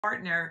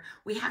partner,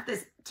 we have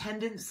this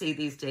tendency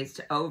these days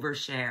to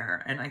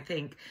overshare, and I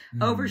think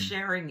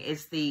oversharing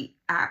is the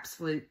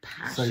absolute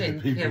passion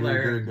people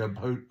killer. Who are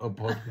doing a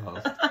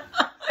podcast.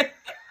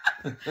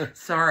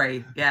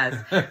 Sorry,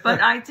 yes,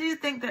 but I do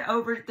think that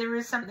there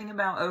is something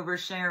about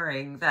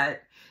oversharing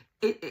that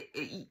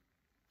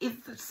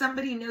if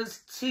somebody knows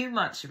too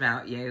much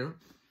about you,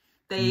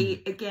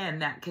 again,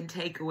 that can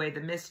take away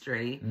the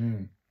mystery,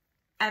 and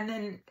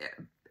then.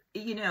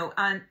 You know,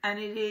 and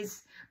it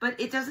is, but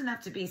it doesn't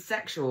have to be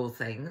sexual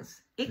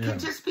things. It can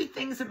just be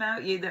things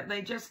about you that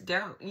they just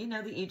don't, you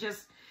know, that you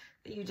just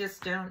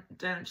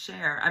don't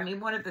share. I mean,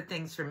 one of the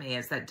things for me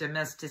is that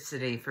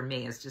domesticity for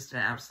me is just an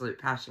absolute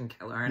passion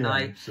killer. And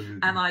I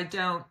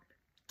don't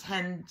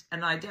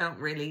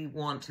really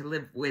want to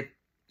live with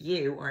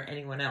you or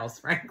anyone else,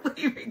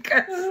 frankly,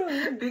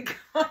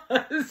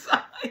 because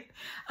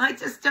I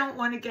just don't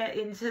want to get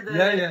into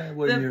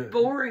the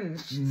boring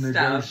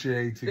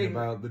negotiating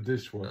about the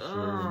dishwasher.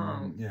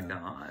 Oh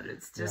God,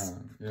 it's just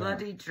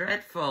bloody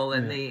dreadful,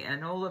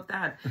 and all of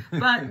that.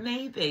 But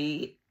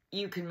maybe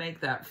you can make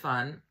that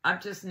fun.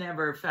 I've just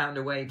never found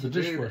a way to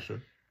the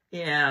dishwasher.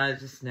 Yeah, I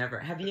just never.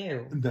 Have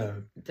you?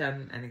 No.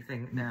 Done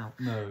anything? No.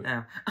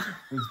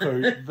 It's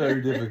very,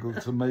 very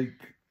difficult to make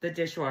the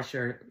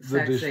dishwasher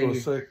sexy.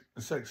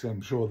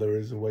 I'm sure there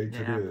is a way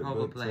to do it.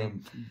 Probably.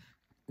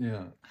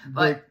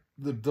 But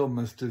the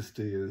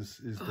domesticity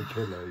is the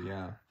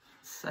killer.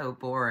 So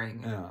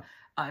boring. Yeah.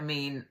 I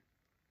mean,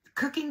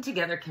 cooking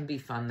together can be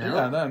fun though.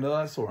 Yeah, no,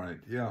 that's all right.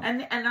 Yeah.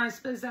 And I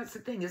suppose that's the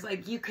thing, is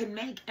like you can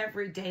make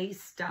everyday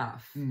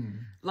stuff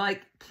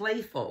like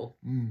playful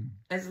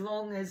as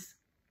long as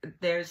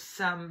there's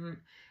some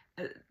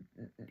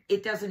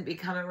it doesn't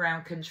become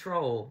around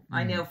control.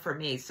 I know for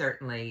me,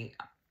 certainly,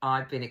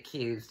 I've been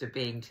accused of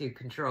being too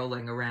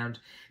controlling around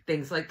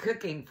things like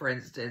cooking, for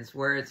instance,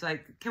 where it's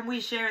like, can we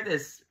share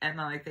this?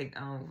 And I think,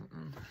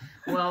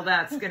 well,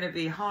 that's going to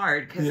be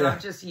hard because I'm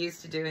just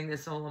used to doing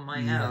this all on my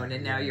own.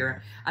 And now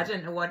I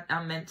don't know what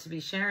I'm meant to be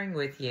sharing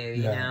with you,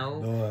 you know?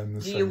 No,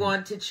 do you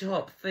want to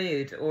chop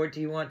food or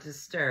do you want to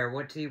stir?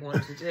 What do you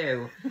want to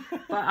do?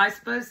 But I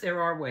suppose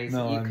there are ways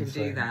that you can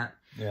do that.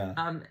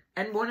 Yeah.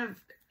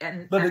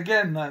 But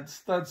again,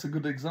 that's a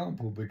good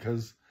example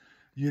because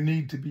you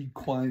need to be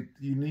quite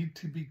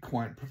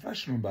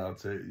professional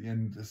about it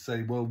and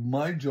say, well,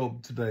 my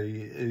job today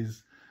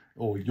is,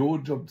 or your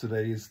job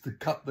today is to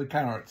cut the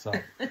carrots up,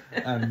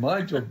 and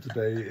my job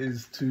today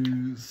is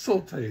to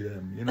saute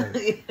them, you know,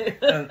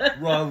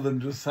 rather than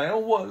just say, oh,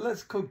 well,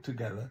 let's cook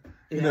together.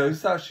 You know,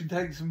 it's actually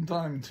take some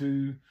time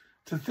to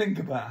think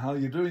about how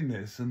you're doing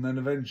this, and then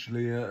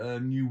eventually a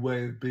new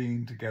way of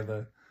being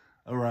together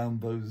around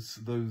those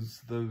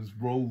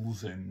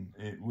roles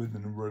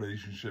within a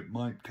relationship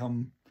might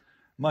come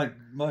out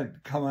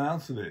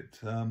of it,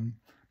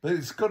 but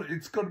it's got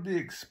to be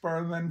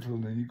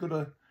experimental, and you've got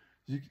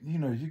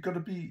to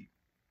be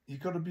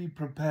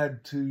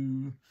prepared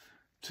to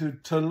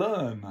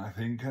learn, I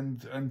think,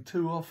 and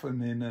too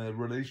often in a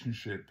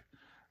relationship,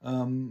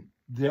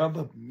 the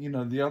other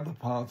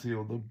party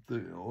or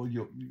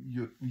you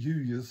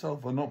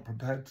yourself are not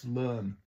prepared to learn.